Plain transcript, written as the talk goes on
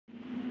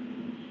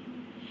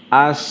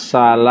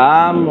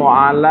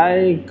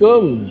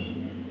Assalamualaikum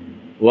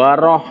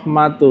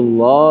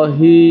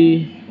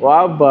warahmatullahi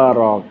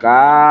wabarakatuh.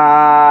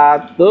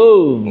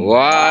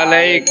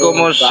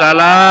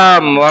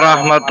 Waalaikumsalam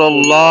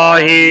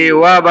warahmatullahi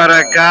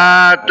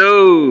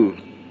wabarakatuh.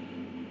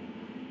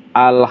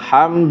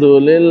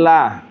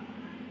 Alhamdulillah.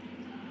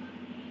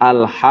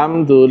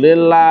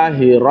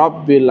 Alhamdulillahi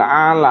rabbil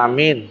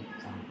alamin.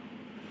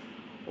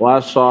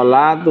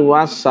 Wassalatu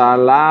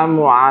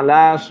wassalamu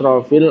ala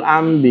asrofil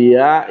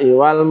anbiya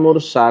wal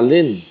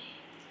mursalin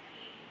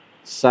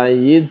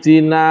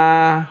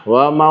Sayyidina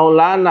wa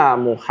maulana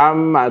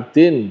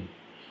Muhammadin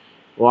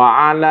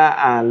wa ala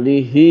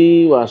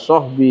alihi wa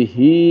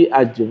sahbihi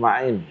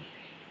ajmain.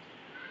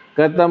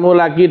 Ketemu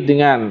lagi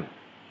dengan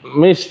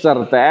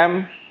Mr.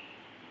 TM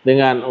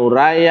dengan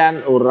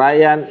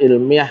uraian-uraian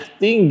ilmiah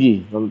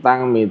tinggi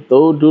tentang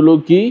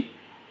metodologi,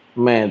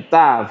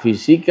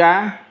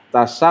 metafisika,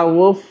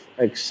 tasawuf,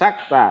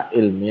 eksakta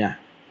ilmiah.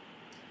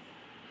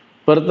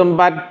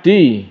 Bertempat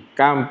di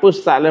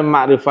Kampus Taklim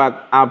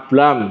Makrifat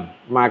Ablam,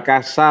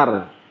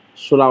 Makassar,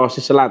 Sulawesi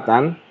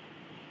Selatan.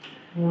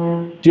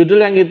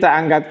 Judul yang kita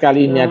angkat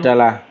kali ini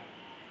adalah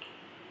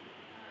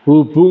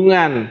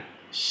Hubungan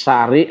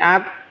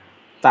Syariat,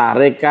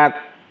 Tarekat,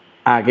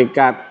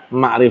 Hakekat,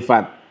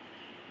 Makrifat.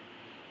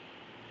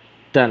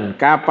 Dan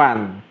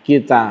kapan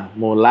kita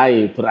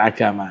mulai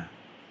beragama?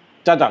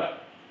 Cocok?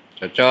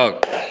 Cocok.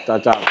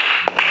 Cocok.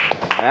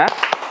 Ya.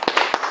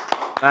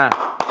 Nah,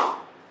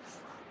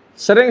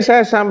 sering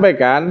saya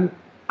sampaikan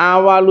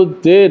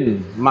awaluddin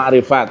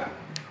makrifat,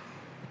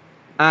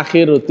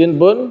 akhiruddin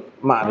pun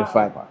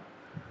makrifat.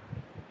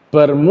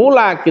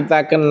 Bermula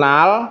kita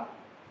kenal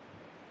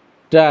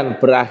dan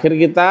berakhir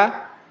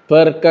kita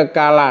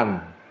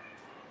berkekalan.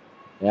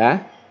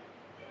 Ya.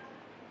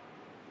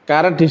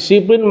 Karena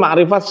disiplin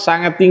makrifat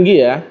sangat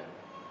tinggi ya.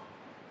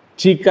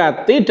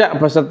 Jika tidak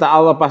beserta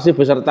Allah pasti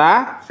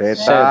beserta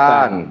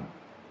setan.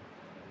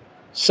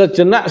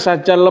 Sejenak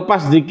saja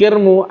lepas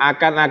zikirmu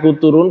akan aku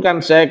turunkan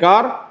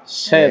seekor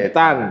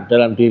setan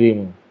dalam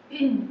dirimu.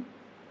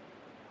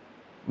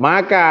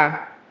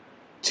 Maka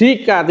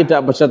jika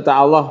tidak beserta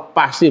Allah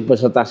pasti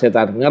beserta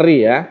setan. Ngeri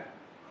ya.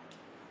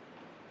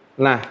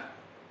 Nah,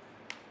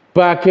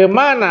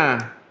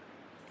 bagaimana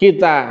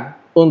kita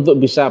untuk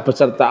bisa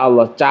beserta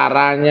Allah?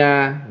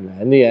 Caranya,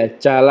 nah ini ya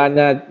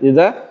jalannya itu,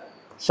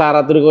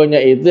 syarat rukunnya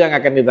itu yang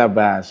akan kita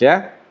bahas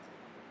ya.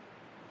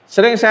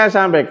 Sering saya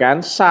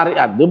sampaikan,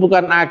 syariat itu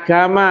bukan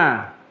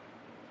agama.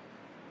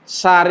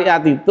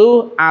 Syariat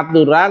itu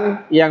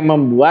aturan yang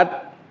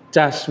membuat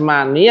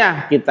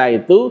jasmaniah kita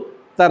itu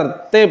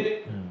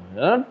tertib.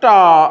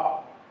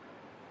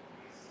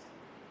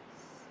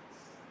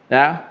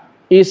 Ya,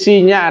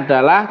 isinya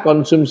adalah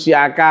konsumsi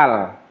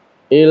akal,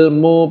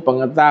 ilmu,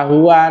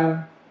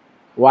 pengetahuan,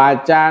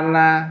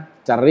 wacana,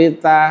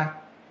 cerita,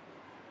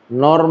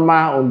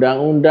 norma,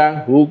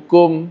 undang-undang,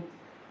 hukum,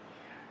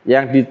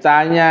 yang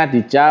ditanya,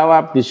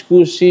 dijawab,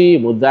 diskusi,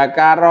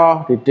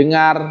 mudzakarah,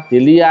 didengar,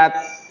 dilihat,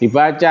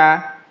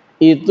 dibaca,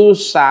 itu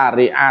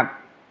syariat.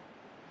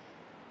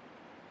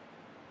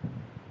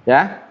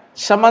 Ya,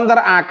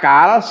 sementara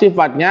akal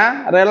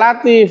sifatnya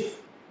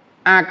relatif.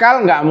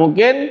 Akal nggak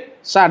mungkin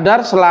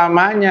sadar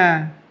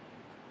selamanya.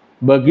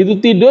 Begitu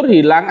tidur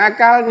hilang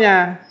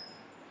akalnya.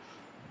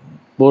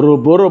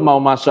 Buru-buru mau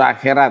masuk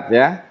akhirat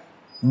ya.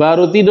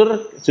 Baru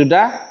tidur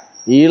sudah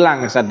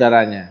hilang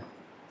kesadarannya.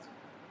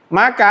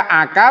 Maka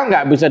akal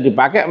nggak bisa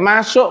dipakai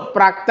masuk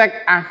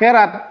praktek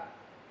akhirat.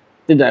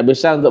 Tidak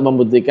bisa untuk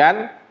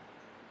membuktikan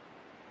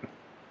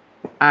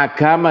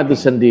agama itu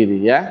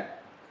sendiri ya.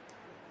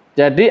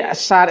 Jadi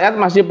syariat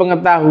masih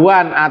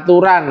pengetahuan,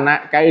 aturan,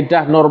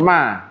 kaidah,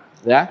 norma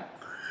ya.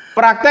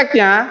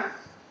 Prakteknya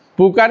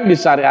bukan di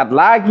syariat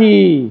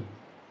lagi.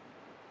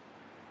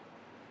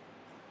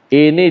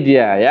 Ini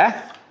dia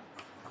ya.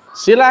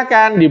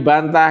 Silakan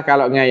dibantah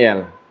kalau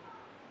ngeyel.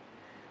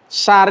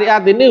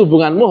 Syariat ini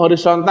hubunganmu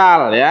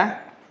horizontal ya.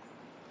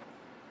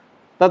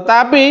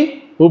 Tetapi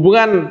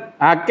hubungan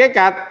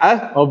hakikat,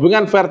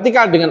 hubungan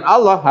vertikal dengan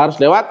Allah harus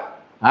lewat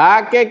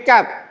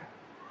hakekat.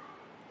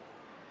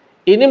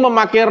 Ini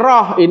memakai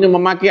roh, ini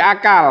memakai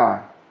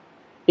akal.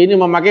 Ini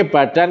memakai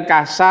badan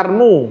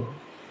kasarmu,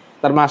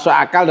 termasuk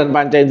akal dan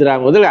panca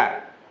inderamu, betul nggak?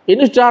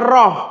 Ini sudah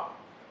roh.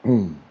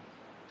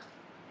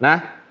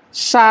 Nah,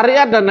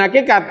 syariat dan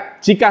hakikat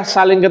jika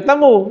saling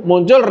ketemu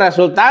muncul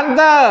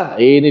resultante.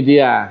 Ini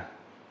dia.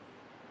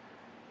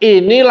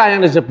 Inilah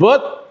yang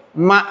disebut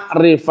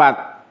makrifat.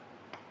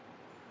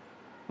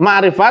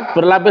 Makrifat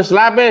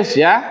berlapis-lapis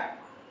ya.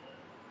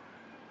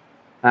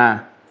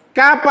 Nah,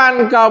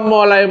 kapan kau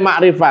mulai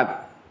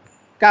makrifat?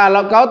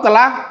 Kalau kau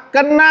telah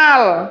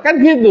kenal, kan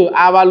gitu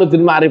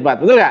awaluddin makrifat,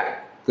 betul nggak?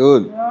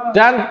 Betul.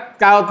 Dan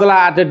kau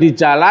telah ada di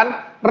jalan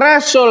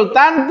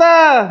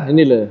resultante.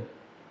 Ini loh.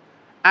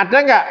 Ada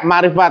nggak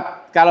makrifat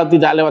kalau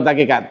tidak lewat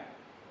hakikat?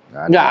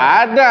 Nggak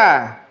ada.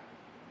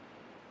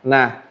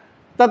 Nah,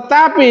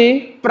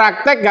 tetapi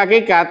praktek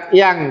hakikat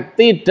yang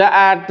tidak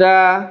ada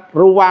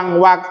ruang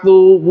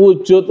waktu,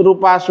 wujud,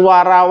 rupa,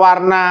 suara,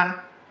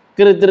 warna,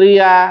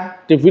 kriteria,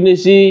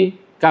 definisi,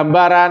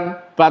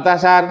 gambaran,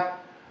 batasan.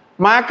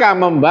 Maka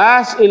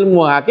membahas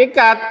ilmu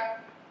hakikat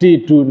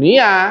di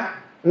dunia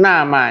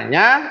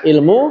namanya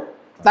ilmu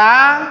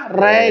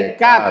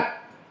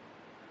tarekat.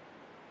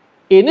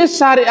 Ini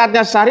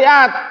syariatnya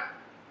syariat.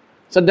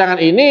 Sedangkan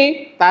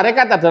ini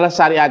tarekat adalah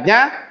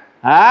syariatnya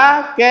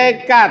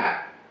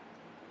hakekat.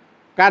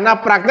 Karena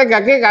praktek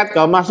hakikat,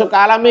 kau masuk ke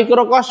alam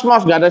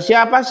mikrokosmos, gak ada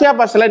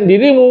siapa-siapa selain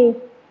dirimu.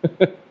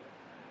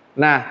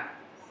 Nah,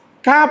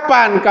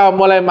 kapan kau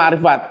mulai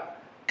makrifat?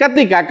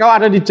 Ketika kau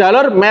ada di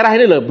jalur merah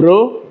ini loh, bro.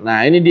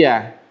 Nah, ini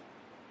dia.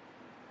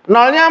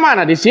 Nolnya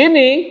mana? Di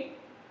sini.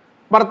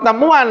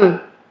 Pertemuan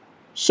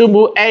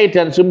sumbu A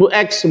dan sumbu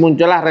X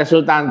muncullah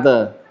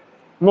resultante.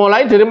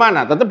 Mulai dari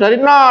mana? Tetap dari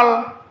nol.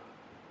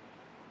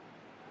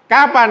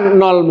 Kapan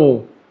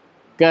nolmu?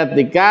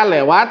 Ketika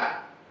lewat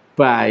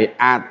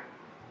baiat.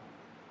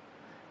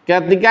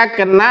 Ketika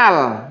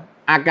kenal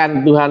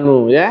akan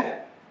Tuhanmu,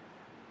 ya.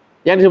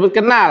 Yang disebut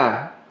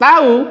kenal,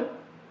 tahu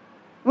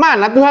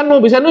mana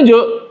Tuhanmu, bisa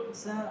nunjuk?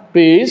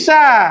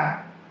 Bisa.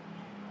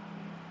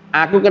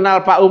 Aku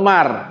kenal Pak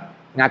Umar,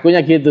 ngakunya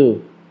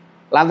gitu.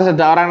 Lantas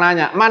ada orang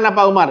nanya, mana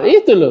Pak Umar?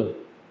 Itu loh.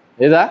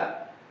 Gitu.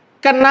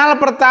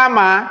 Kenal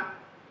pertama,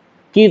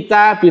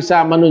 kita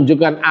bisa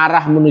menunjukkan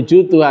arah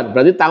menuju Tuhan.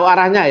 Berarti tahu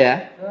arahnya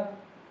ya.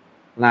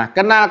 Nah,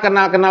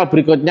 kenal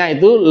berikutnya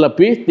itu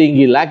lebih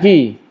tinggi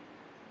lagi.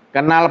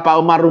 Kenal Pak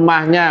Umar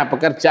rumahnya,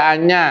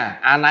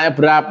 pekerjaannya, anaknya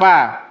berapa,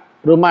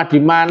 rumah di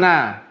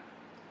mana,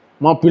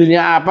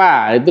 mobilnya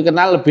apa. Itu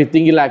kenal lebih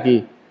tinggi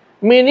lagi.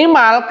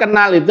 Minimal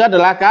kenal itu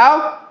adalah kau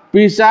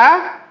bisa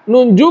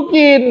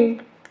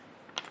nunjukin.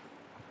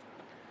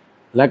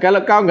 Lah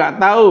kalau kau nggak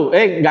tahu,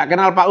 nggak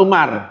kenal Pak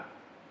Umar,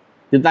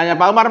 ditanya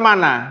Pak Umar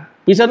mana?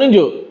 Bisa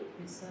nunjuk?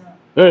 Bisa.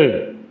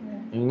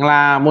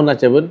 Ngelamun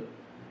aja bun.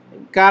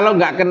 Kalau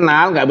nggak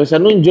kenal, nggak bisa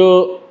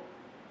nunjuk.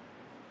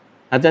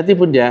 Hati-hati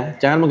bun ya,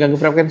 jangan mengganggu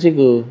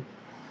frekuensiku.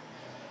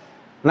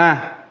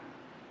 Nah,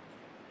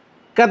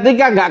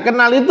 ketika nggak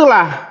kenal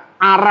itulah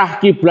arah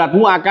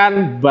kiblatmu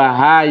akan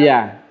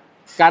bahaya.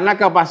 Karena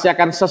kau pasti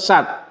akan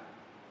sesat.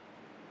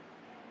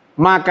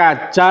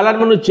 Maka jalan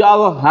menuju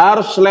Allah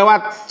harus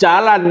lewat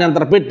jalan yang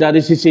terbit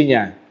dari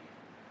sisinya.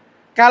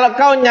 Kalau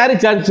kau nyari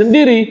jalan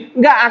sendiri,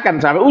 nggak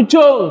akan sampai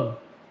ujung.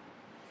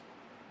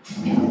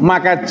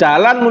 Maka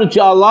jalan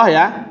menuju Allah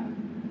ya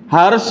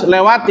harus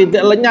lewat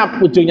titik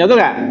lenyap ujungnya, tuh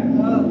nggak?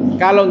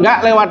 Kalau nggak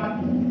lewat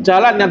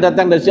jalan yang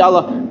datang dari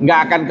Allah, nggak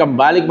akan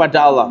kembali kepada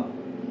Allah.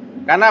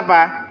 Kenapa?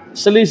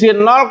 Selisih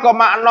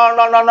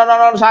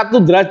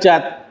 0,00001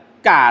 derajat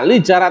kali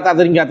jarak tak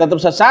terhingga, tetap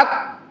sesat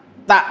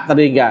tak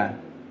terhingga.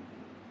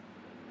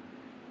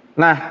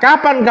 Nah,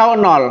 kapan kau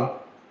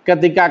nol?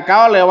 Ketika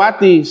kau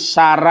lewati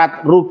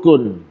syarat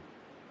rukun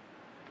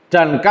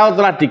dan kau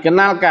telah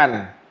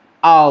dikenalkan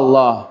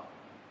Allah,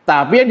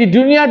 tapi yang di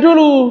dunia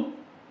dulu.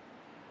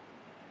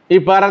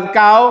 Ibarat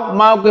kau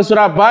mau ke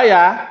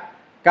Surabaya,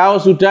 kau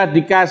sudah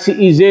dikasih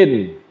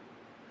izin,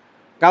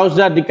 kau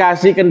sudah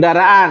dikasih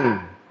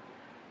kendaraan,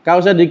 kau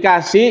sudah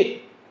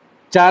dikasih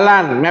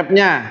jalan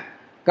mapnya,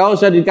 kau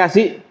sudah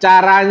dikasih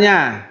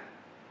caranya.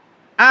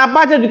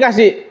 Apa aja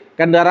dikasih?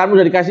 Kendaraanmu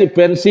sudah dikasih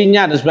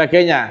bensinnya dan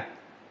sebagainya.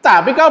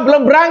 Tapi kau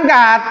belum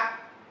berangkat.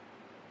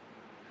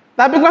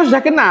 Tapi kau sudah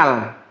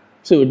kenal.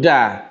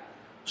 Sudah.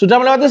 Sudah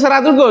melewati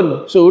syarat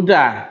rukun.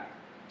 Sudah.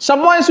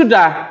 Semuanya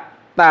sudah.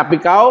 Tapi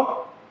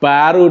kau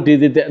baru di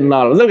titik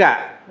nol. Betul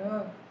gak?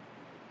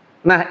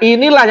 Nah,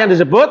 inilah yang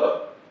disebut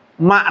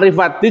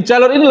makrifat. Di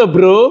jalur ini loh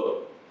bro.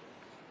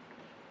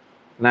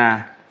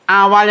 Nah,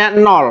 awalnya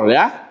nol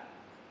ya.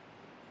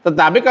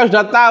 Tetapi kau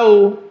sudah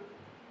tahu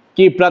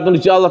kiblat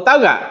menuju Allah. Tahu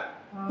gak?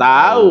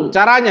 Tahu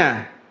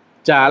caranya,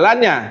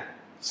 jalannya,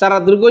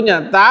 syarat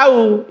rukunnya,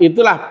 tahu.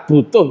 Itulah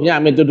butuhnya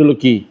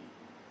metodologi.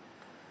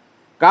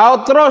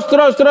 Kau terus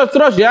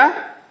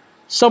ya.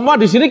 Semua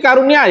di sini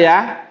karunia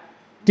ya.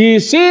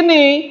 Di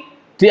sini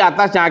di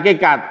atasnya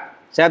hakikat.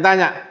 Saya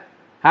tanya,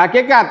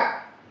 hakikat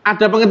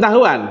ada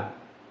pengetahuan?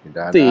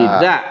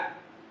 Tidak.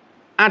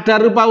 Ada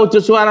rupa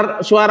wujud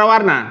suara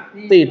warna?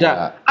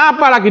 Tidak.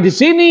 Apalagi di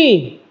sini.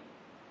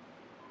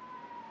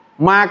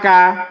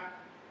 Maka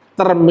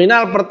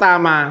terminal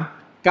pertama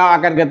kau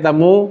akan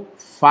ketemu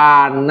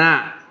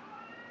fana.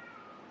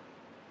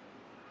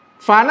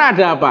 Fana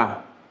ada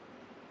apa?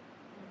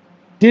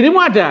 Dirimu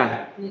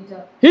ada?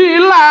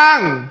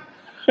 Hilang.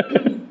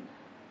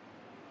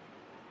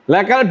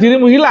 Lah kalau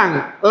dirimu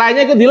hilang,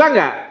 lainnya ikut hilang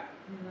nggak?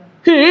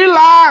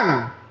 Hilang.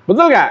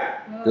 Betul nggak?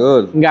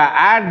 Betul. Nggak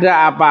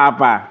ada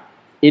apa-apa.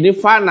 Ini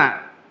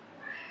fana.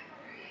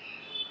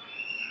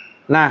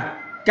 Nah,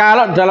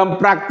 kalau dalam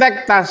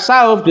praktek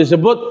tasawuf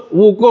disebut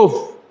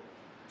wukuf.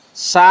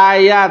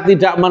 Saya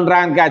tidak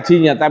menerangkan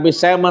kajinya, tapi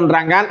saya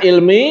menerangkan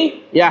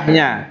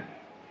ilmiahnya.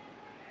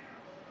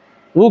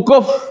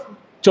 Wukuf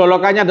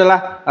jolokannya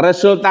adalah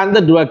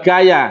resultante dua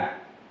gaya.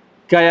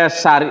 Gaya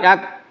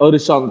syariat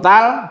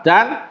horizontal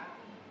dan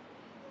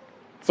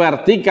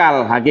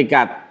vertikal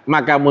hakikat.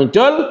 Maka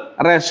muncul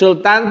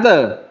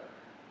resultante.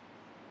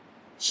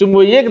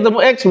 Sumbu Y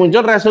ketemu X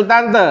muncul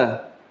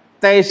resultante.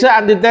 Tese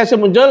antitese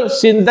muncul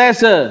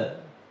sintese.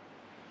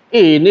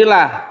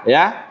 inilah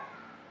ya,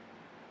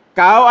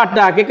 kau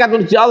ada hakikat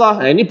menuju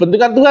Allah. Nah, ini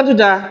bentukan Tuhan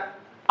sudah.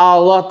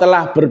 Allah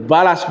telah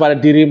berbalas pada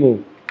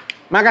dirimu.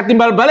 Maka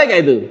timbal balik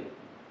kayak itu.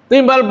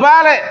 Timbal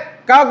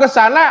balik. Kau ke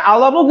sana,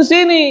 Allah mau ke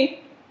sini.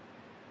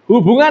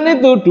 Hubungan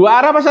itu dua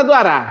arah apa satu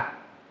arah?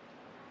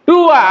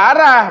 Dua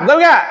arah, betul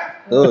nggak?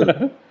 Betul.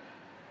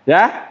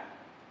 Ya.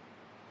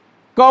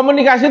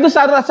 Komunikasi itu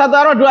satu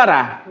arah, dua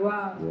arah.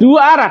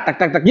 Dua arah, tak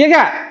tak tak, iya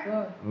nggak?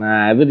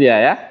 Nah, itu dia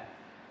ya.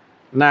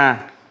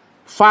 Nah,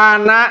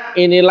 fana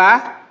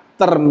inilah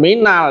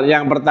terminal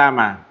yang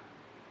pertama.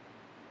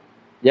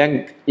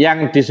 Yang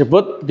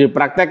disebut di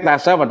praktek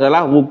tasawuf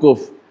adalah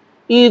wukuf.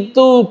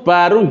 Itu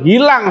baru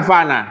hilang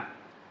fana.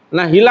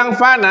 Nah, hilang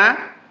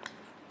fana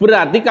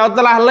berarti kau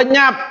telah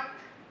lenyap,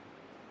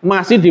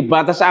 masih di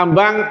batas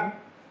ambang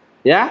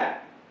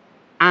ya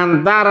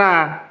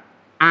antara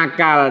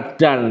akal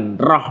dan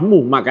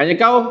rohmu, makanya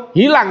kau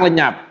hilang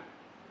lenyap.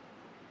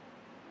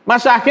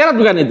 Masa akhirat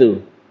bukan itu,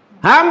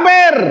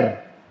 hampir,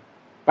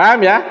 paham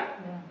ya?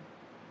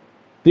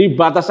 Di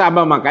batas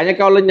ambang, makanya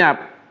kau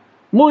lenyap.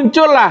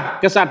 Muncullah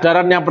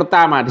kesadaran yang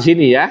pertama di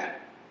sini ya.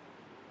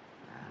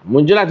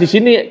 Muncullah di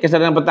sini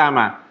kesadaran yang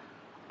pertama.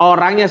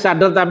 Orangnya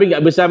sadar tapi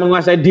nggak bisa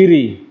menguasai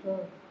diri.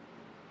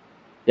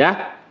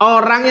 Ya,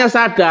 orangnya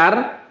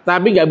sadar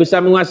tapi nggak bisa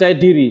menguasai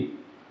diri.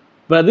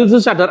 Berarti itu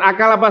sadar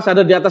akal apa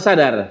sadar di atas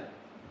sadar?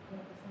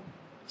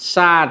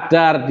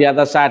 Sadar di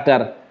atas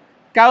sadar.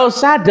 Kau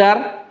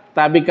sadar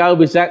tapi kau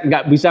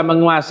nggak bisa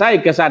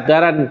menguasai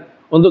kesadaran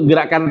untuk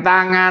gerakan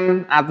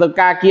tangan atau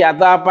kaki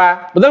atau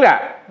apa, betul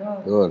nggak?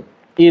 Betul.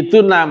 Itu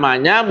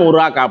namanya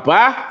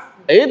murakabah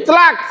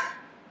itlaq.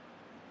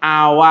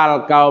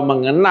 Awal kau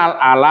mengenal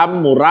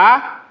alam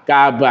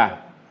murakabah.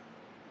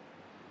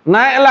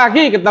 Naik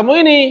lagi ketemu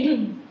ini.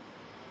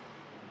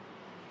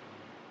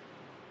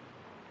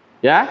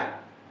 Ya.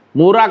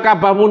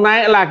 Murakabahmu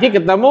naik lagi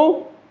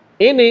ketemu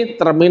ini,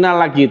 terminal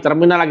lagi.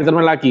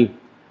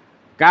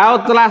 Kau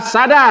telah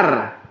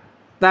sadar,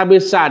 tapi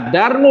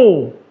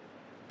sadarmu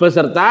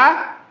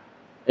beserta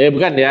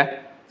bukan ya.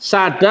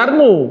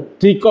 Sadarmu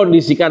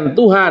dikondisikan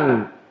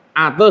Tuhan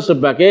atau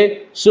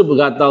sebagai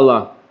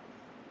subhatullah.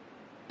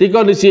 Di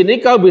kondisi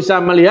ini kau bisa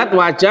melihat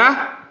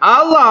wajah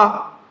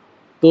Allah.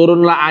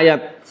 Turunlah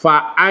ayat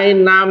fa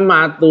aina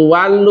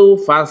tuwallu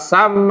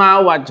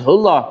fasamma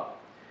wajhullah.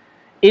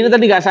 Ini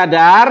tadi gak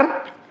sadar.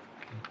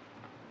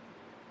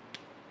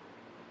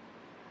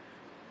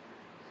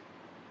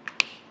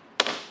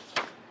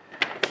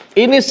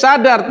 Ini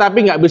sadar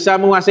tapi nggak bisa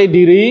menguasai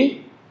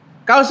diri.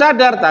 Kau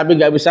sadar tapi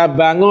nggak bisa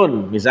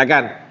bangun,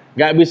 misalkan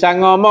nggak bisa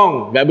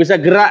ngomong, nggak bisa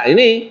gerak.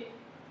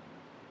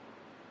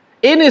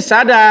 Ini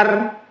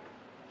sadar,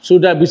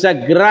 sudah bisa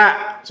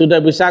gerak,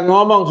 sudah bisa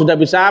ngomong, sudah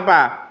bisa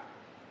apa.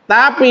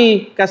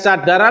 Tapi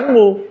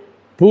kesadaranmu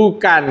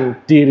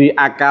bukan diri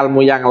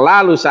akalmu yang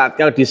lalu saat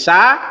kau di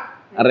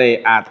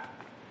Syari'At.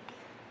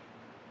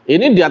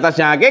 Ini di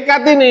atasnya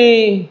hakekat ini.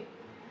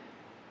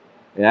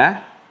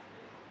 Ya.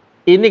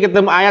 Ini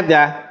ketemu ayat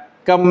ya.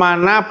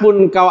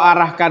 Kemanapun kau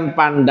arahkan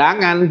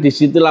pandangan,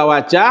 disitulah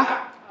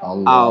wajah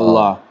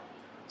Allah.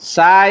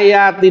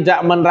 Saya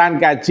tidak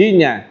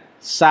menerangkajinya,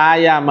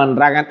 saya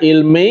menerangkan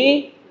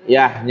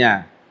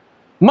ilmiahnya.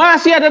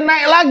 Masih ada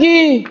naik lagi.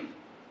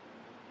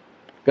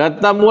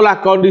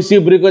 Ketemulah kondisi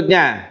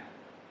berikutnya.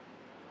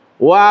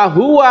 Wa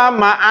huwa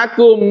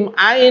ma'akum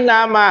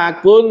aina ma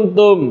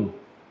kuntum.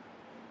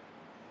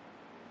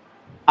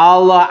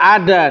 Allah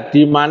ada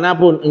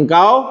dimanapun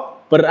engkau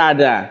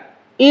berada.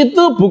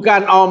 Itu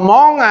bukan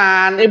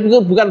omongan,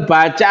 itu bukan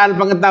bacaan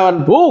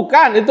pengetahuan,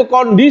 bukan, itu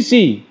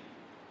kondisi.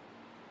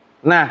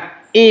 Nah,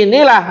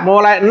 inilah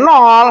mulai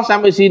nol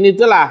sampai sini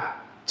itulah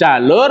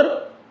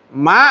jalur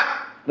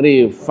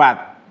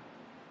makrifat.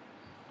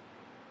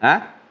 Nah,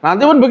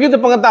 nanti pun begitu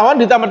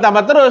pengetahuan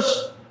ditambah-tambah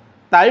terus,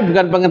 tapi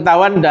bukan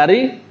pengetahuan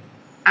dari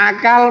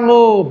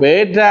akalmu,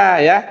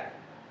 beda ya.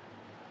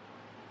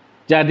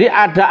 Jadi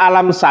ada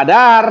alam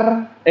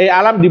sadar,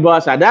 alam di bawah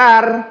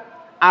sadar,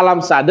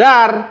 alam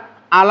sadar,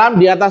 alam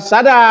di atas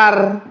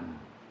sadar,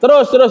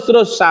 terus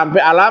sampai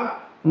alam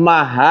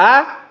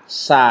maha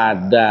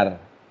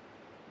sadar.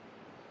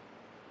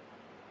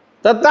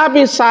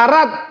 Tetapi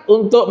syarat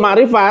untuk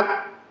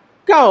makrifat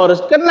kau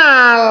harus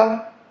kenal,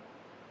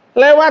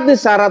 lewati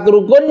syarat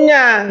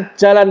rukunnya,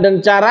 jalan dan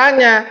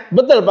caranya.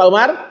 Betul Pak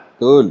Umar?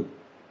 Betul.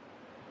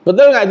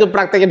 Betul nggak itu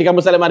prakteknya di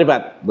kampus Salim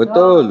Makrifat?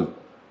 Betul.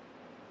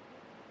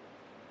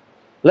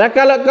 Lah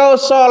kalau kau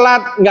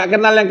sholat nggak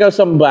kenal yang kau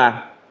sembah,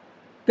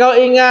 kau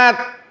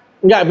ingat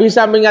nggak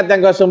bisa mengingat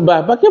yang kau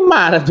sembah,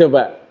 bagaimana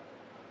coba?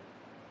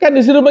 Kan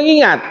disuruh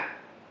mengingat.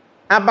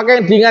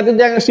 Apakah yang diingat itu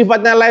yang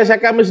sifatnya laisa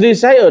kamitslihi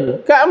syai'un?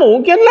 Gak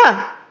mungkin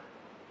lah.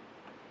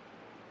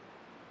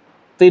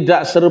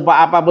 Tidak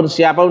serupa apapun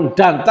siapapun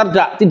dan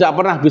tidak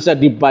pernah bisa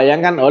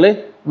dibayangkan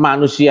oleh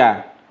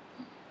manusia.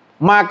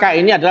 Maka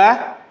ini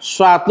adalah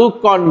suatu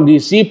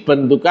kondisi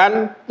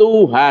bentukan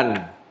Tuhan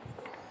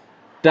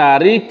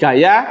dari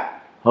gaya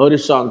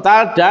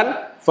horizontal dan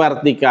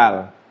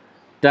vertikal,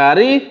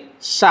 dari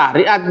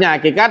syariatnya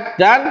hakikat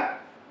dan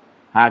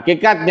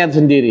hakikatnya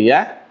sendiri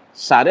ya.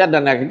 syariat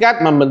dan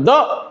hakikat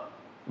membentuk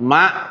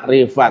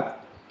makrifat.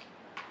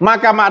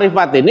 Maka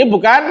makrifat ini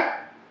bukan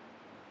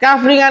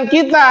kaflingan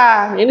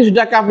kita, ini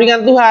sudah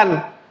kaflingan Tuhan.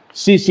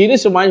 Di sini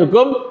semuanya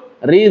hukum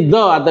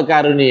ridho atau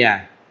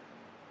karunia.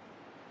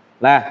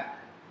 Nah,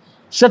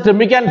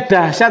 sedemikian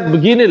dahsyat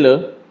begini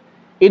loh.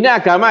 Ini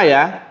agama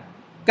ya,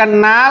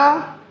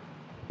 kenal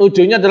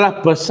ujungnya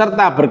adalah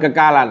beserta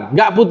berkekalan,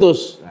 nggak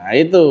putus. Nah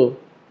itu.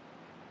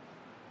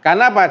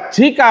 Karena apa?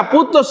 Jika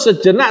putus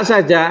sejenak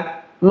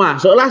saja,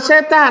 masuklah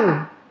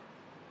setan.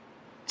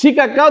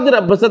 Jika kau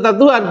tidak beserta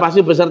Tuhan, pasti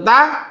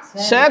beserta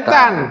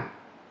setan.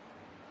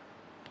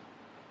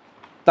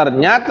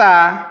 Ternyata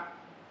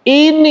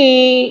ini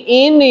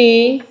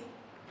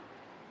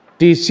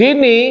di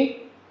sini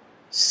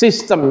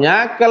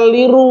sistemnya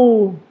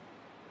keliru.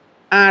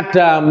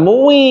 Ada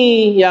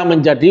MUI yang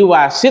menjadi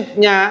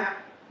wasitnya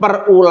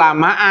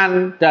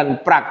perulamaan dan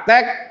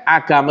praktek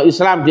agama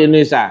Islam di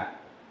Indonesia.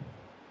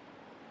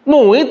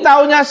 MUI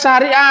taunya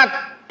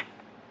syariat.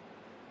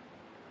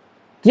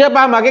 Dia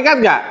paham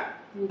hakikat enggak?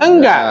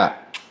 Enggak.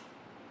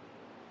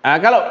 Nah,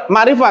 kalau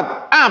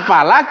makrifat,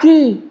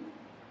 apalagi?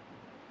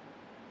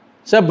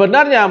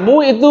 Sebenarnya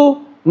MUI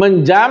itu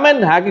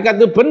menjamin hakikat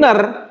itu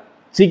benar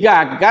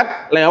jika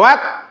hakikat lewat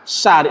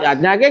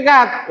syariatnya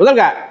hakikat. Betul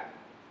enggak?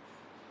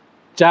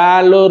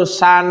 Jalur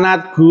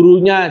sanad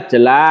gurunya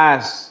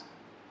jelas,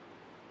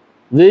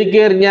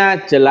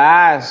 zikirnya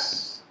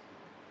jelas,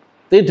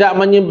 tidak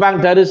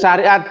menyimpang dari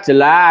syariat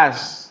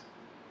jelas,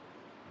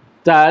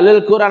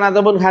 dalil Quran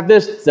ataupun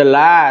hadis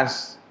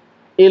jelas,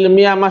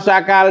 ilmiah masuk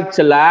akal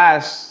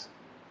jelas,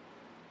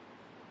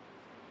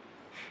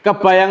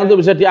 kebayang itu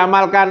bisa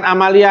diamalkan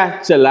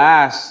amaliyah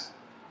jelas.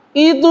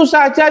 Itu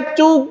saja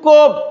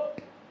cukup.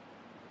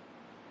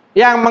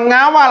 Yang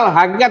mengawal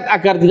hakikat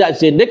agar tidak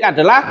zindik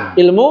adalah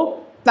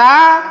ilmu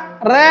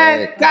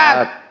tarekat.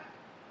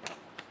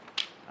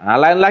 Nah,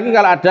 lain lagi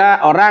kalau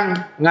ada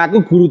orang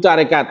ngaku guru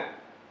tarekat,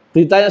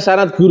 ditanya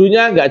sanad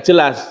gurunya nggak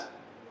jelas,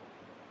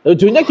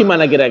 ujungnya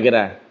gimana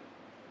kira-kira?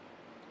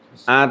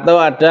 Atau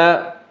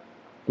ada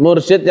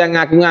mursyid yang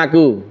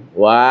ngaku-ngaku,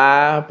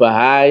 wah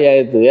bahaya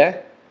itu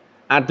ya.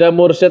 Ada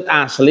mursyid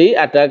asli,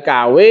 ada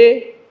KW,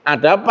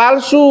 ada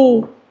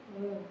palsu.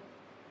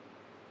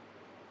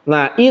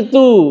 Nah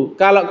itu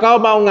kalau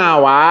kau mau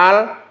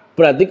ngawal,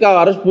 berarti kau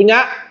harus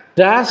punya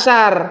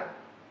dasar.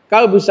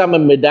 Kau bisa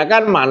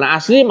membedakan mana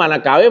asli, mana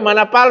KW,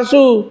 mana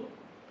palsu.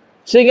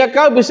 Sehingga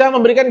kau bisa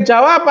memberikan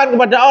jawaban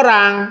kepada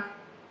orang.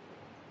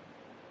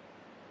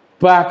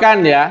 Bahkan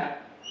ya,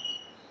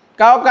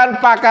 kau kan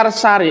pakar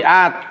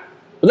syariat.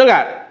 Betul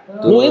nggak?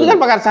 Itu kan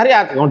pakar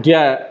syariat. Kalau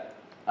dia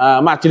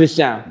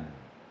majelisnya.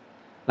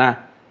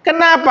 Nah,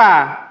 kenapa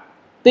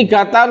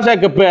 3 tahun saya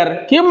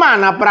geber?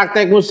 Gimana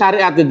praktekmu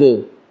syariat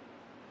itu?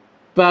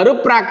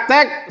 Baru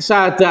praktek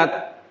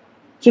syahadat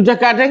sudah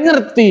gak ada yang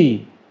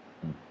ngerti.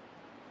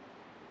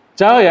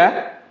 Jauh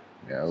ya?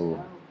 Jauh.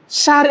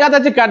 Syariat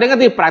aja gak ada yang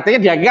ngerti, prakteknya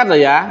di hakikat loh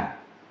ya.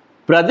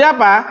 Berarti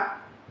apa?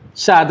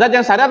 Syahadat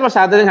yang syariat atau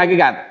syahadat yang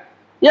hakikat?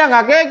 Ya gak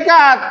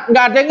hakikat,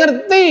 gak ada yang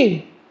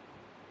ngerti.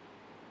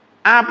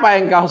 Apa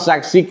yang kau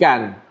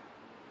saksikan?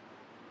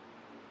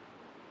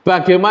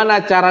 Bagaimana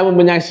caramu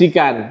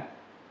menyaksikan?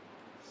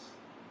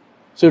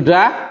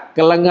 Sudah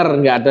kelenger,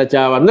 nggak ada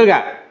jawaban, betul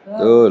nggak?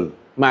 Betul.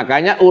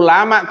 Makanya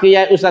ulama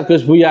Kiai Ustadz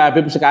Gus Buya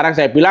Habib sekarang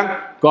saya bilang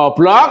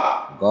goblok.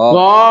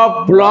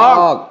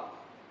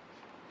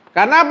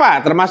 Karena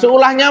apa? Termasuk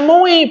ulahnya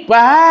MUI,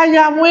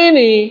 bahaya MUI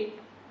ini.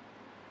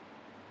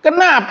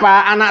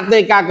 Kenapa anak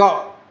TK kok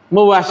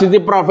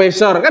mewasiti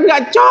profesor? Kan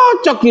nggak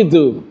cocok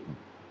gitu.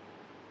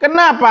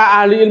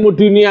 Kenapa ahli ilmu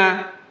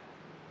dunia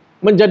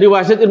menjadi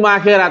wasit ilmu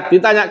akhirat?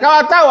 Ditanya,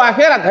 kau tahu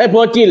akhirat? Hei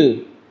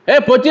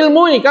bocil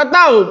MUI, kau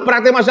tahu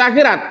praktek masa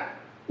akhirat?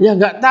 Ya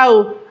nggak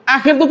tahu.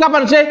 Akhir itu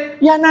kapan sih?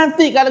 Ya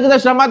nanti kalau kita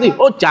sudah mati.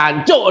 Oh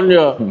jancuk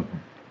ya.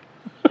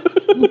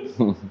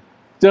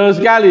 Jauh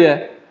sekali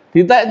ya.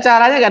 Ditanya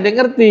caranya nggak ada yang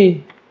ngerti.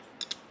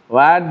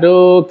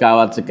 Waduh,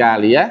 gawat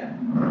sekali ya.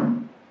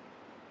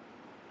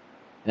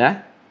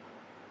 Ya.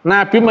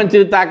 Nabi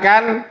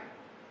menceritakan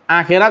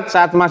akhirat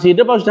saat masih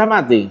hidup atau sudah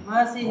mati?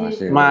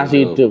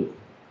 Masih hidup.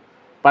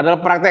 Padahal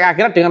praktek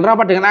akhirat dengan roh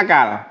apa dengan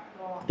akal?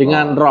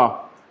 Dengan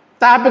roh.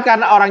 Tapi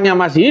karena orangnya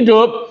masih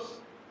hidup,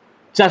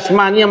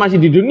 jasmaninya masih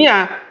di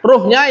dunia,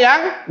 ruhnya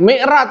yang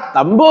mi'raj,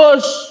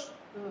 tembus.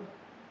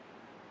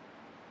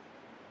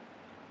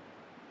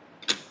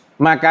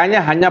 Makanya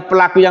hanya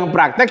pelaku yang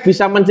praktek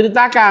bisa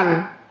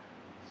menceritakan.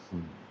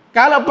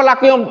 Kalau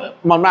pelaku yang,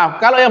 mohon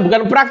maaf, kalau yang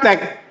bukan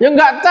praktek, ya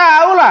nggak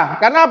tahu lah.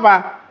 Karena apa?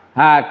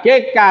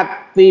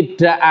 Hakekat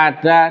tidak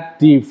ada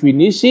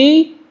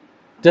definisi,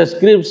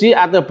 deskripsi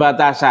atau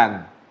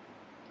batasan.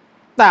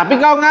 Tapi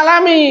kau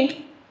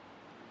ngalami.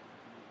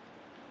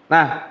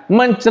 Nah,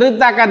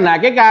 menceritakan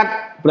hakikat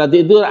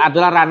berarti itu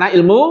adalah ranah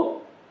ilmu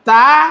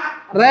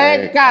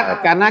tarekat.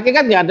 Karena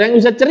hakikat nggak ada yang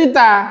bisa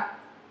cerita.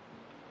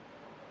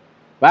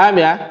 Paham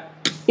ya?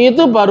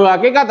 Itu baru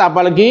hakikat,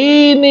 apalagi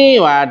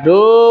ini.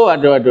 Waduh.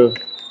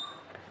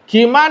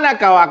 Gimana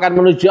kau akan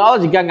menuju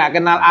Allah jika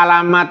nggak kenal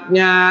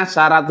alamatnya,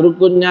 syarat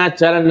rukunnya,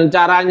 jalan dan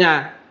caranya?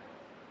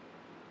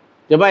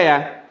 Coba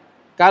ya,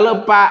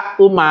 kalau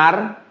Pak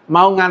Umar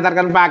mau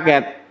ngantarkan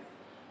paket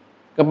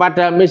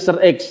kepada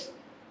Mr. X,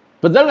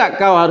 betul nggak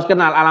kau harus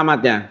kenal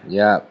alamatnya?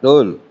 Ya,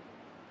 betul.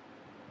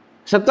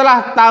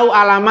 Setelah tahu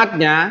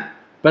alamatnya,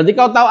 berarti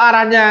kau tahu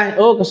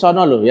arahnya. Oh, ke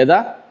sono loh, ya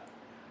toh?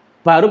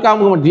 Baru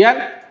kamu kemudian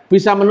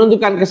bisa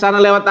menentukan ke sana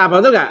lewat apa,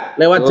 betul nggak?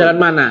 Lewat jalan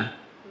mana?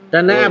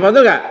 Dan naik apa,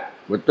 betul nggak?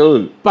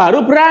 Betul.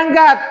 Baru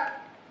berangkat.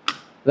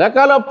 Nah,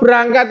 kalau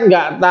berangkat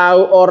nggak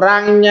tahu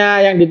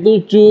orangnya yang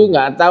dituju,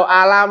 nggak tahu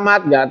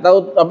alamat, nggak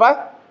tahu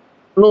apa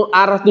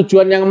arah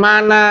tujuan yang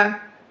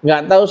mana,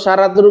 nggak tahu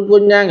syarat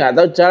rukunnya, nggak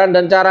tahu jalan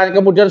dan caranya,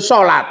 kemudian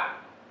sholat,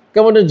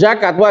 kemudian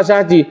zakat,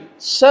 puasa, haji,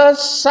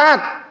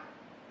 sesat.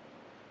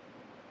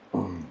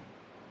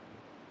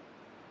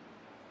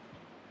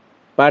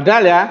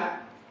 Padahal ya,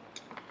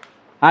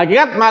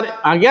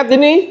 hakikat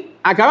ini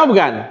agama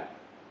bukan?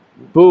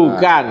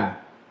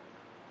 Bukan.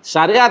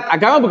 Syariat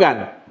agama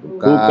bukan?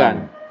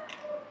 Bukan.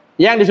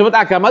 Yang disebut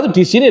agama itu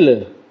di sini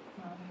loh.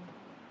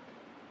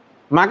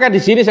 Maka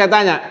di sini saya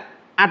tanya,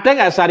 ada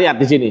nggak syariat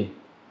di sini?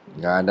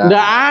 Nggak ada.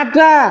 Nggak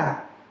ada.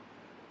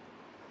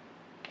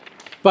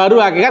 Baru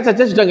hakikat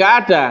saja sudah nggak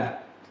ada.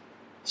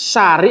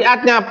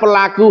 Syariatnya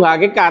pelaku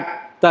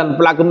hakikat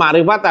dan pelaku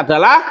makrifat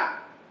adalah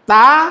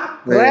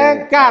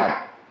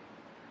tarekat.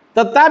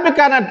 Tetapi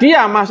karena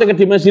dia masuk ke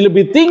dimensi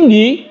lebih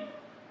tinggi,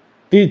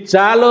 di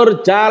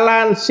jalur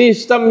jalan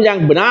sistem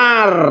yang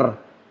benar,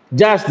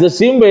 just the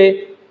same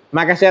way,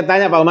 maka saya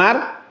tanya Pak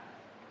Umar,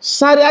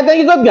 syariatnya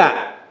ngikut nggak?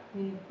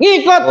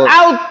 Ngikut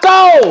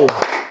auto.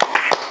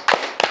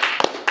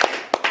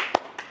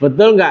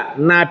 Betul nggak?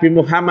 Nabi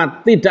Muhammad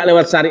tidak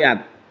lewat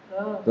syariat.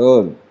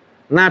 Betul.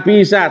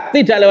 Nabi Isa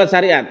tidak lewat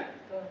syariat.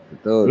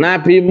 Betul.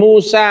 Nabi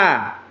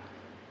Musa,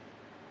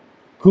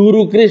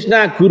 Guru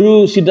Krishna,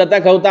 Guru Siddhartha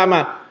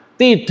Gautama,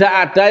 tidak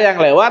ada yang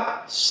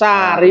lewat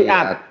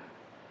syariat.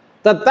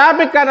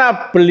 Tetapi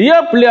karena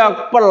beliau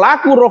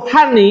pelaku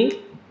rohani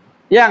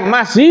yang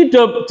masih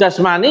hidup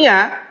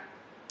jasmania,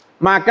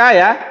 maka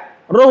ya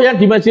roh yang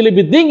dimensi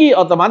lebih tinggi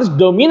otomatis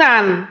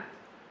dominan.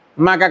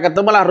 Maka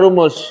ketemulah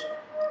rumus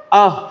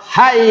a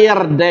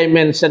higher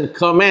dimension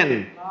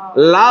command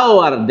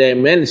lower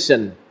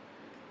dimension.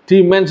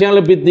 Dimensi yang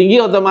lebih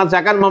tinggi otomatis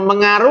akan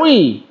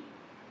memengaruhi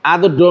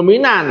atau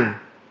dominan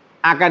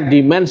akan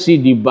dimensi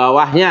di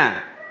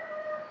bawahnya.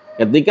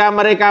 Ketika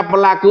mereka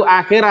pelaku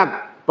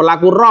akhirat,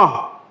 pelaku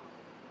roh,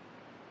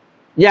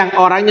 yang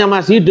orangnya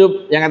masih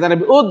hidup, yang kata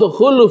Nabi,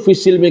 udkhulu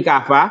fisilmi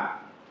kafah,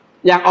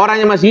 yang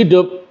orangnya masih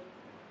hidup,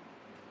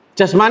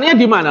 jasmaninya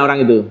di mana orang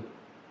itu?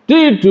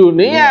 Di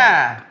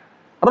dunia.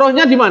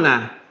 Rohnya di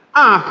mana?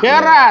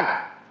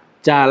 Akhirat.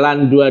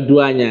 Jalan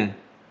dua-duanya.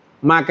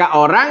 Maka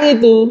orang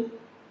itu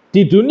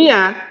di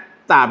dunia,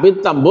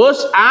 tapi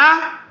tembus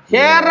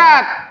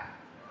akhirat.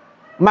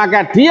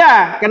 Maka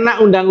dia kena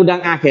undang-undang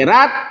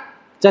akhirat,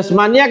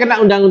 jasmania kena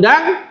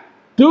undang-undang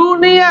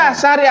dunia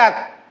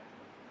syariat.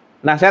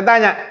 Nah saya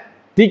tanya,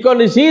 di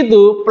kondisi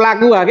itu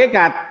pelaku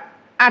hakikat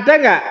ada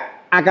nggak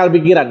akal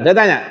pikiran? Saya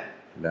tanya.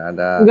 Nggak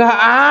ada. Nggak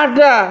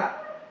ada.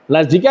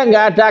 Nah jika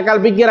nggak ada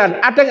akal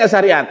pikiran, ada nggak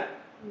syariat?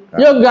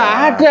 Ya nggak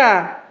ada.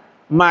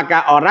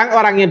 Maka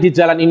orang-orang yang di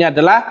jalan ini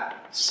adalah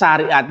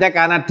syariatnya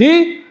karena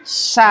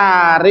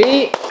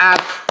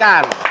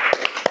disyariatkan.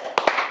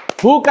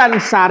 Bukan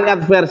syariat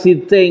versi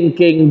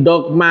thinking,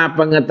 dogma,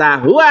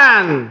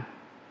 pengetahuan.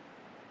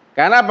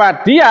 Karena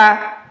apa? Dia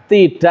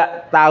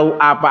tidak tahu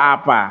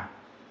apa-apa.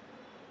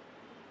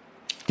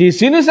 Di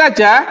sini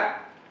saja,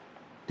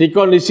 di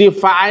kondisi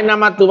fa'aina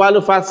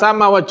matuwalu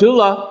fasama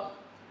wajullah,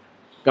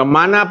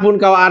 kemanapun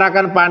kau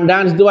arahkan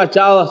pandangan itu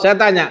wajah Allah. Saya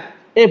tanya,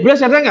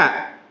 iblis ada nggak?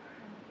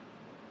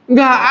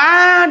 Nggak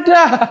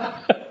ada.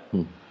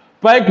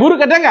 Baik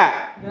buruk ada nggak?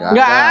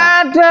 Nggak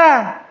ada.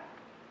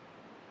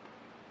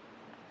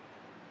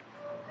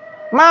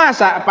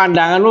 Masa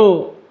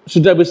pandanganmu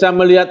sudah bisa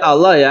melihat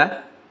Allah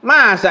ya?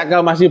 Masa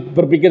kau masih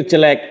berpikir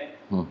jelek?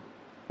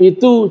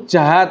 Itu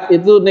jahat,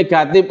 itu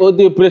negatif,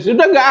 itu iblis.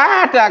 Sudah nggak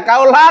ada.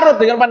 Kau larut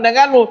dengan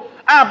pandanganmu.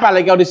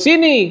 Apalagi kau di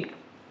sini.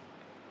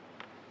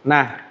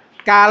 Nah,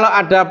 kalau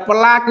ada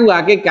pelaku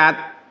hakikat,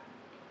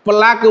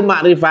 pelaku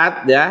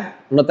makrifat ya,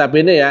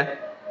 notabene ya,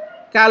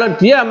 kalau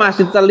dia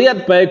masih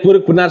terlihat baik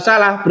buruk benar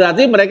salah,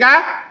 berarti mereka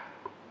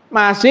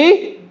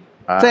masih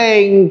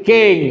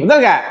thinking. Betul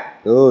nggak?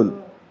 Betul.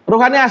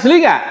 Rohani asli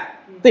nggak?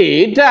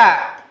 Tidak.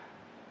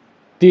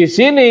 Di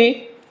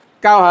sini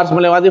kau harus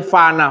melewati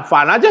fana.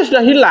 Fana aja sudah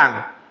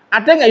hilang.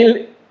 Ada nggak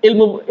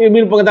ilmu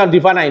pengetahuan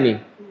di fana ini?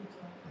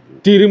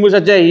 Dirimu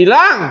saja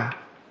hilang.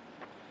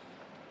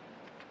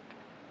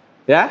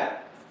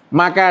 Ya,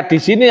 maka di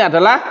sini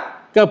adalah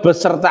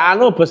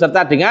kebesertaanmu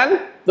beserta dengan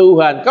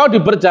Tuhan. Kau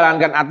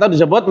diperjalankan atau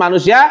disebut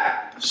manusia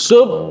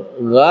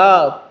subhanallah.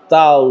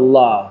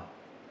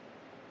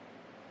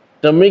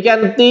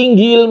 Demikian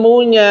tinggi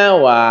ilmunya.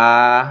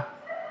 Wah.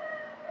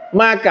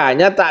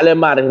 Makanya taklim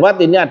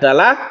makrifat ini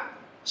adalah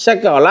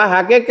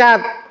sekolah hakikat.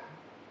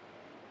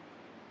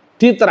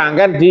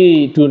 Diterangkan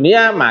di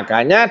dunia,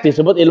 makanya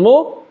disebut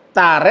ilmu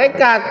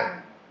tarekat.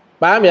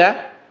 Paham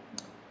ya?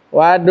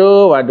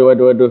 Waduh.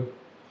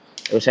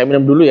 Saya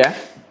minum dulu ya.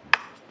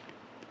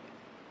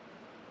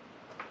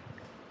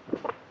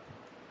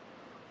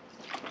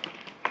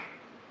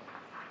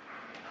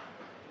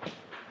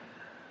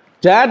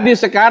 Jadi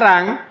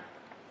sekarang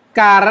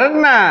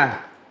karena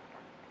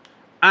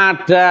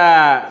ada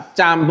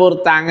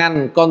campur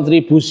tangan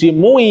kontribusi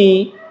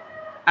MUI,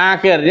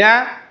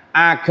 akhirnya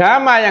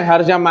agama yang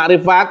harusnya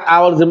makrifat,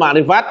 awal dari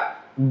makrifat,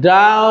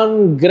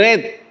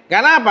 downgrade.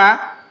 Karena apa?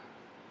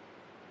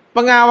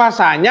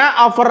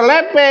 Pengawasannya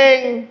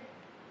overlapping.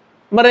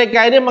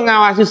 Mereka ini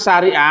mengawasi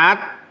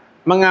syariat,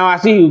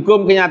 mengawasi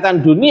hukum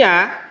kenyataan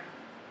dunia.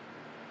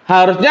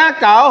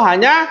 Harusnya kau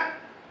hanya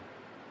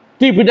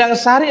di bidang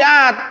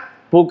syariat,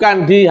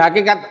 bukan di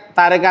hakikat,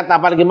 tarekat,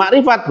 apalagi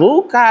makrifat.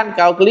 Bukan,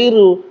 kau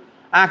keliru.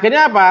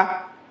 Akhirnya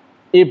apa?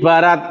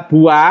 Ibarat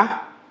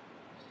buah,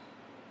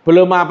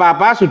 belum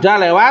apa-apa sudah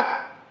lewat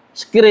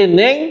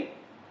screening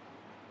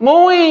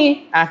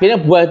MUI. Akhirnya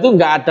buah itu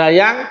nggak ada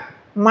yang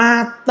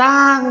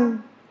matang.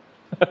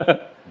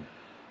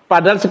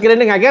 Padahal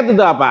screening hakikat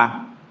itu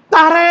apa?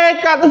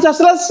 Tarekat itu sudah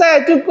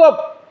selesai,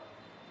 cukup.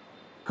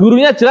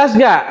 Gurunya jelas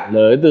nggak?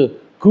 Loh itu.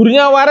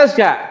 Gurunya waras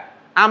nggak?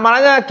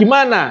 Amalannya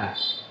gimana?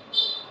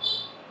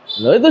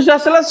 Loh itu sudah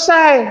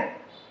selesai.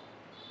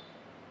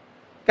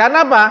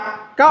 Karena apa?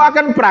 Kau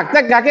akan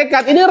praktek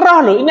hakikat. Ini roh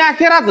loh, ini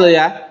akhirat loh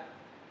ya.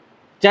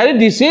 Jadi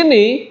di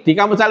sini di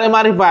kamus saling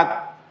marifat,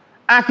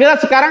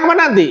 akhirat sekarang apa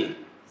nanti?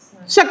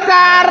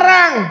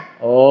 Sekarang.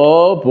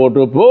 Oh,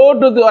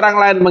 bodoh-bodoh tuh orang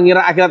lain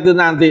mengira akhirat itu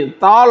nanti.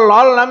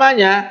 Tolol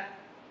namanya.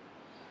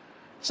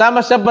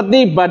 Sama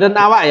seperti badan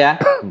awak ya.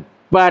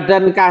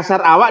 Badan kasar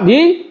awak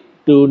di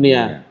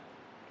dunia.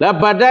 Lah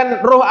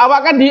badan roh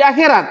awak kan di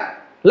akhirat.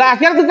 Lah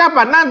akhirat itu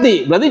kapan? Nanti.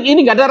 Berarti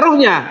ini gak ada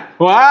rohnya.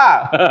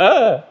 Wah.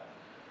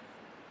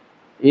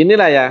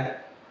 Inilah ya.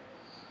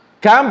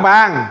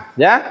 Gampang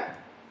ya.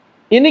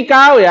 Ini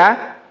kau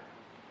ya.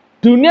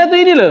 Dunia tuh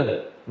ini loh.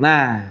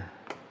 Nah.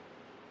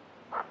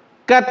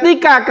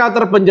 Ketika kau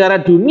terpenjara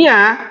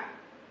dunia,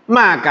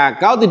 maka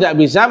kau tidak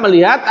bisa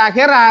melihat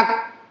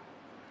akhirat.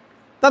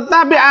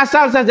 Tetapi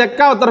asal saja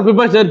kau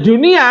terbebas dari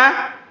dunia,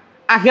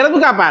 akhirat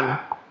itu kapan?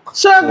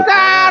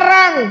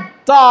 Sekarang.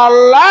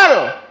 Tolol.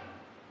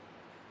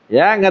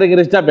 Ya,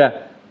 ngeri-ngeri sedap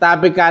ya.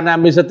 Tapi karena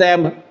Mr.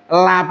 TM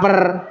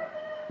lapar,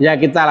 ya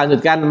kita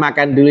lanjutkan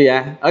makan dulu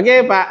ya.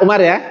 Oke Pak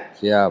Umar ya.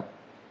 Siap.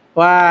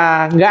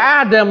 Wah, nggak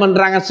ada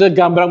menerangkan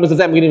segambar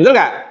Mr. TM begini, betul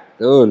nggak?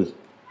 Betul.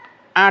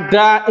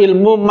 Ada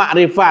ilmu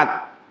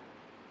makrifat.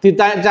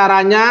 Ditanya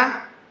caranya,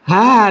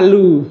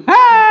 halu.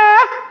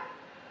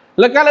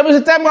 Lah kalau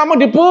Mr. TM ngomong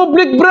di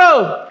publik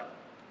bro,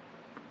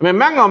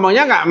 memang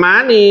ngomongnya nggak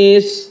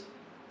manis.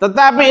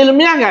 Tetapi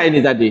ilmiah nggak ini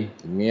tadi?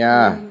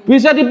 Ilmiah.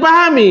 Bisa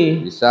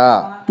dipahami?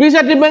 Bisa.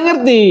 Bisa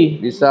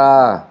dimengerti?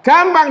 Bisa.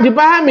 Gampang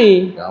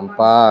dipahami?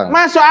 Gampang.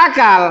 Masuk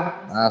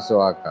akal? Masuk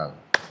akal.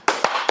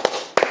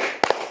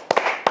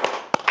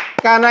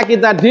 Karena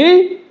kita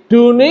di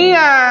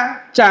dunia,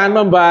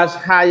 jangan membahas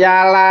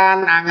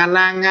khayalan,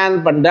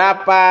 angan-angan,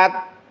 pendapat.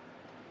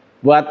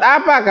 Buat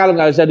apa kalau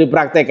nggak bisa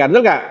dipraktekkan,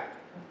 betul nggak?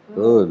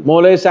 Betul.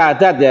 Mulai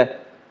syahadat ya.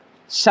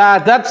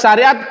 Syahadat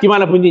syariat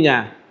gimana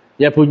bunyinya?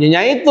 Ya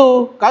bunyinya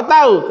itu. Kau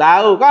tahu?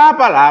 Tahu. Kau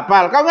hafal?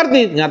 Hafal. Kau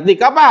ngerti? Ngerti.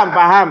 Kau paham?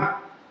 Paham.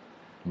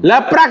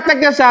 Lah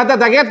prakteknya syahadat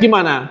hakikat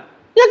gimana?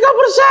 Ya kau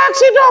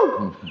bersaksi dong.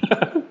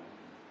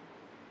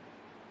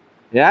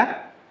 Ya?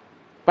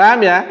 Paham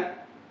ya?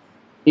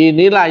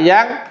 Inilah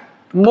yang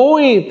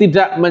MUI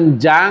tidak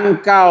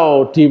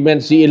menjangkau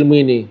dimensi ilmu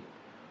ini.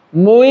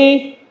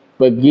 MUI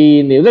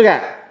begini, betul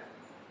gak?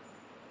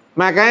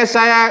 Makanya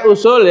saya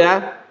usul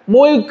ya,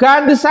 MUI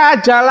ganti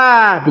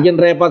sajalah, bikin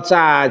repot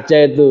saja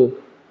itu.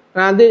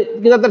 Nanti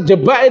kita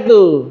terjebak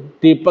itu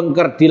di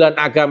pengkerdilan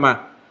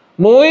agama.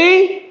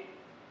 MUI,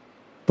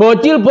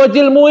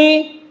 bocil-bocil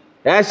MUI,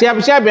 ya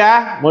siap-siap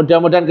ya.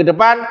 Mudah-mudahan ke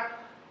depan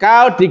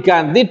kau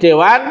diganti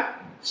Dewan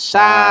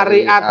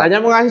Syari'at, hanya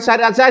mengasih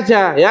syariat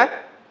saja ya.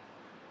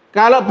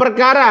 Kalau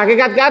perkara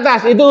hakikat ke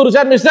atas itu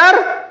urusan Mister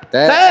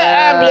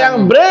TM yang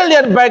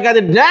brilian baik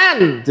hati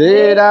dan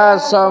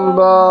tidak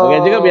sombong.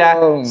 Oke cukup ya.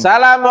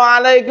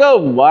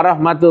 Assalamualaikum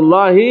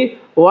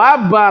warahmatullahi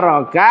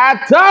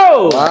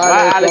wabarakatuh.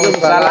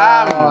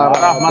 Waalaikumsalam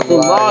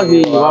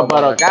warahmatullahi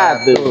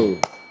wabarakatuh.